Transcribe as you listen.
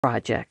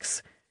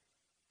projects.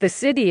 The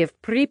city of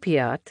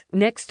Pripyat,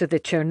 next to the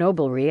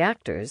Chernobyl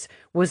reactors,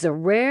 was a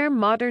rare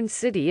modern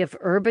city of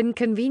urban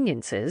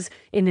conveniences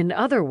in an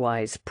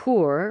otherwise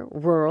poor,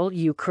 rural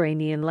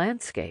Ukrainian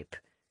landscape.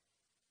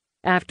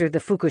 After the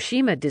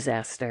Fukushima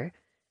disaster,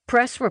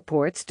 press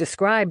reports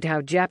described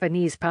how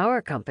Japanese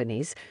power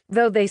companies,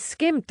 though they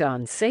skimped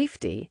on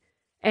safety,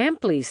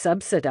 amply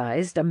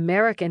subsidized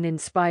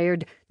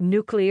American-inspired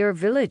nuclear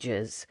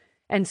villages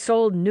and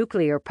sold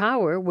nuclear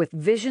power with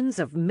visions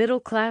of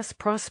middle-class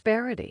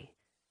prosperity.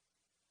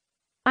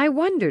 I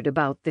wondered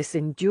about this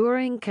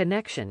enduring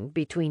connection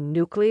between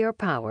nuclear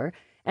power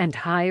and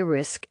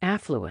high-risk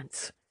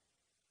affluence.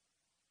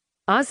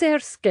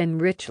 Ozersk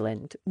and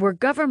Richland were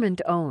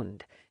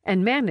government-owned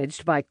and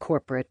managed by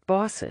corporate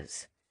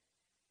bosses.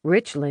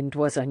 Richland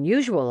was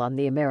unusual on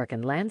the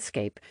American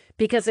landscape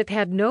because it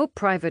had no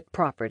private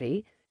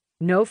property,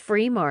 no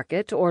free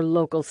market or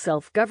local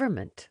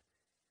self-government.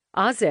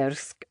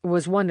 Ozersk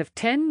was one of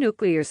 10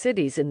 nuclear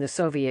cities in the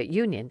Soviet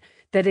Union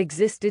that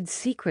existed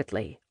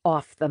secretly,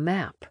 off the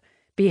map,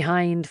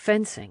 behind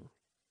fencing.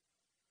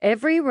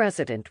 Every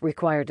resident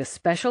required a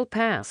special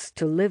pass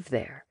to live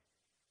there.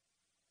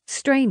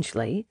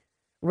 Strangely,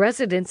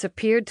 residents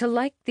appeared to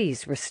like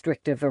these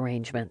restrictive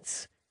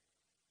arrangements.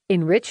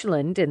 In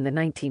Richland in the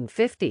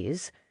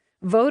 1950s,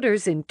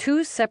 voters in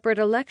 2 separate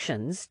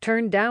elections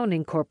turned down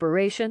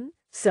incorporation,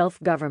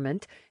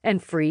 self-government,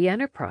 and free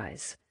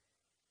enterprise.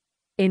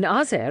 In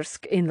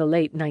Ozersk in the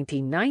late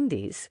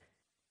 1990s,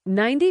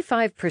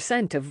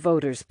 95% of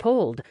voters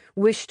polled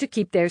wished to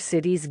keep their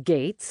city's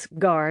gates,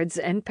 guards,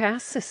 and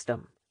pass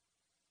system.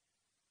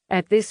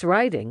 At this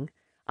writing,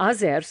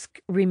 Ozersk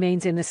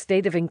remains in a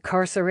state of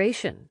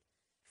incarceration,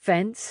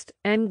 fenced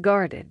and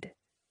guarded.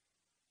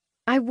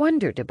 I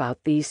wondered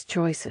about these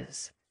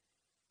choices.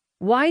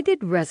 Why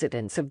did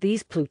residents of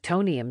these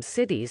plutonium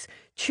cities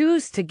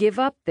choose to give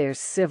up their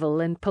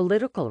civil and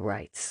political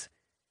rights?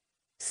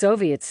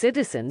 Soviet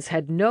citizens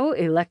had no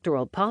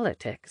electoral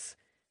politics,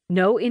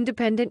 no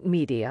independent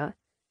media,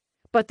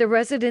 but the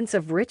residents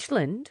of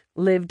Richland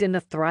lived in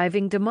a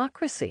thriving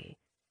democracy.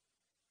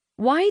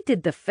 Why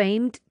did the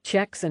famed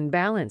checks and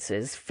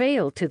balances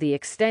fail to the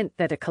extent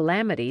that a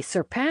calamity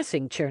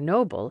surpassing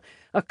Chernobyl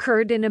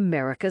occurred in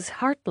America's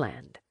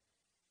heartland?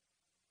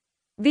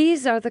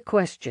 These are the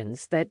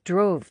questions that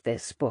drove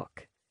this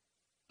book.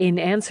 In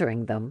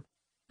answering them,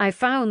 I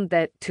found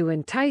that to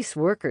entice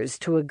workers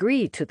to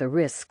agree to the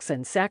risks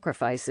and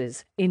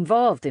sacrifices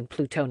involved in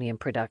plutonium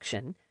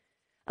production,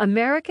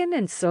 American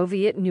and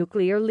Soviet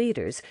nuclear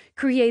leaders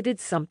created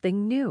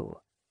something new: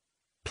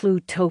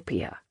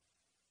 Plutopia.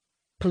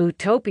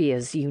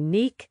 Plutopia's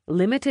unique,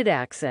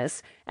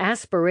 limited-access,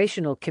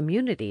 aspirational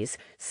communities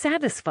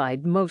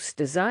satisfied most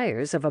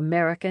desires of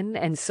American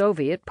and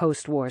Soviet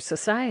post-war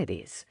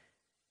societies.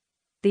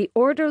 The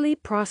orderly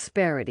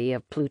prosperity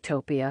of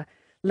Plutopia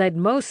led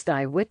most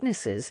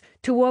eyewitnesses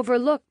to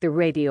overlook the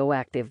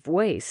radioactive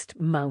waste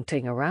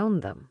mounting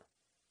around them.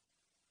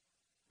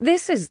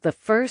 This is the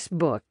first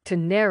book to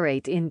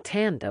narrate in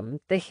tandem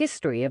the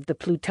history of the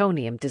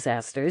plutonium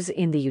disasters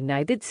in the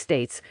United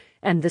States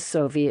and the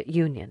Soviet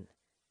Union.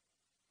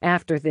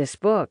 After this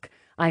book,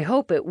 I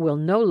hope it will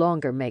no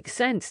longer make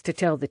sense to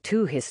tell the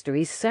 2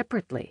 histories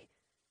separately.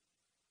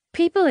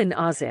 People in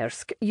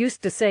Ozersk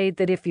used to say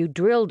that if you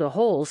drilled a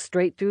hole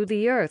straight through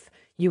the earth,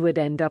 you would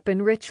end up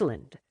in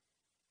Richland.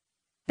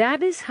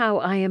 That is how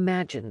I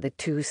imagine the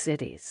 2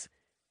 cities,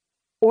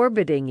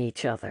 orbiting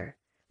each other,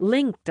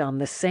 linked on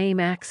the same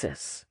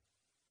axis.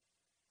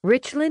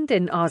 Richland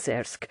and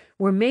Ozersk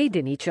were made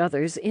in each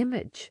other's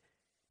image,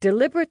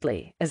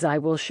 deliberately, as I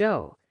will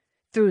show,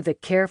 through the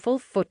careful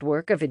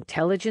footwork of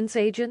intelligence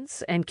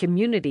agents and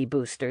community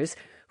boosters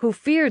who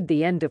feared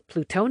the end of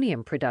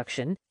plutonium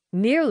production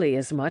nearly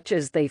as much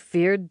as they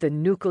feared the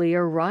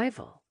nuclear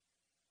rival.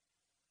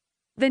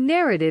 The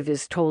narrative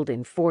is told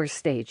in 4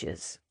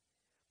 stages.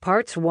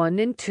 Parts 1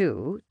 and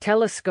 2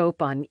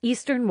 telescope on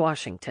eastern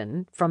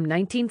Washington from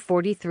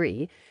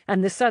 1943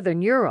 and the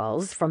southern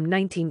Urals from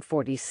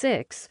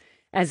 1946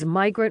 as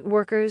migrant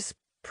workers,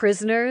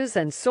 prisoners,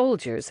 and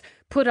soldiers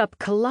put up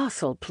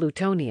colossal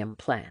plutonium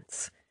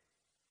plants.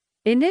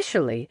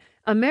 Initially,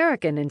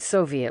 American and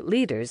Soviet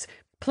leaders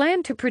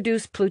planned to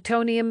produce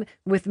plutonium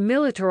with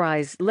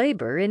militarized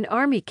labor in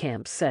army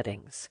camp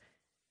settings.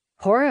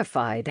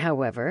 Horrified,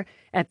 however,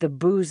 at the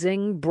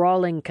boozing,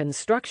 brawling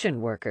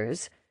construction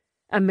workers,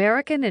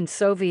 American and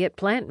Soviet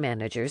plant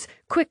managers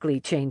quickly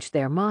changed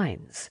their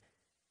minds.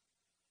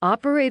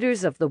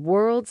 Operators of the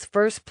world's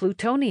first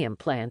plutonium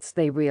plants,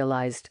 they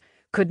realized,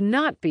 could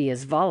not be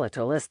as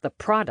volatile as the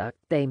product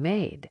they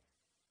made.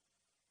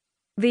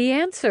 The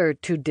answer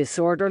to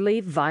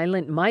disorderly,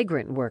 violent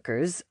migrant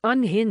workers,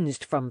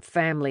 unhinged from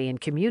family and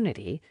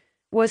community,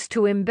 was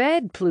to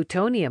embed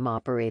plutonium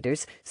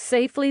operators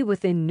safely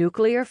within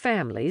nuclear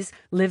families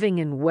living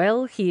in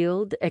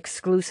well-heeled,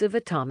 exclusive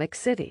atomic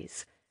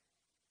cities.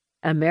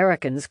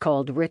 Americans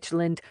called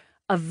Richland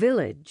a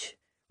village,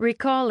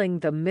 recalling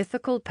the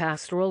mythical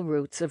pastoral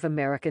roots of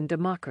American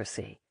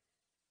democracy.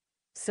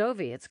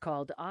 Soviets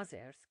called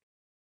Ozersk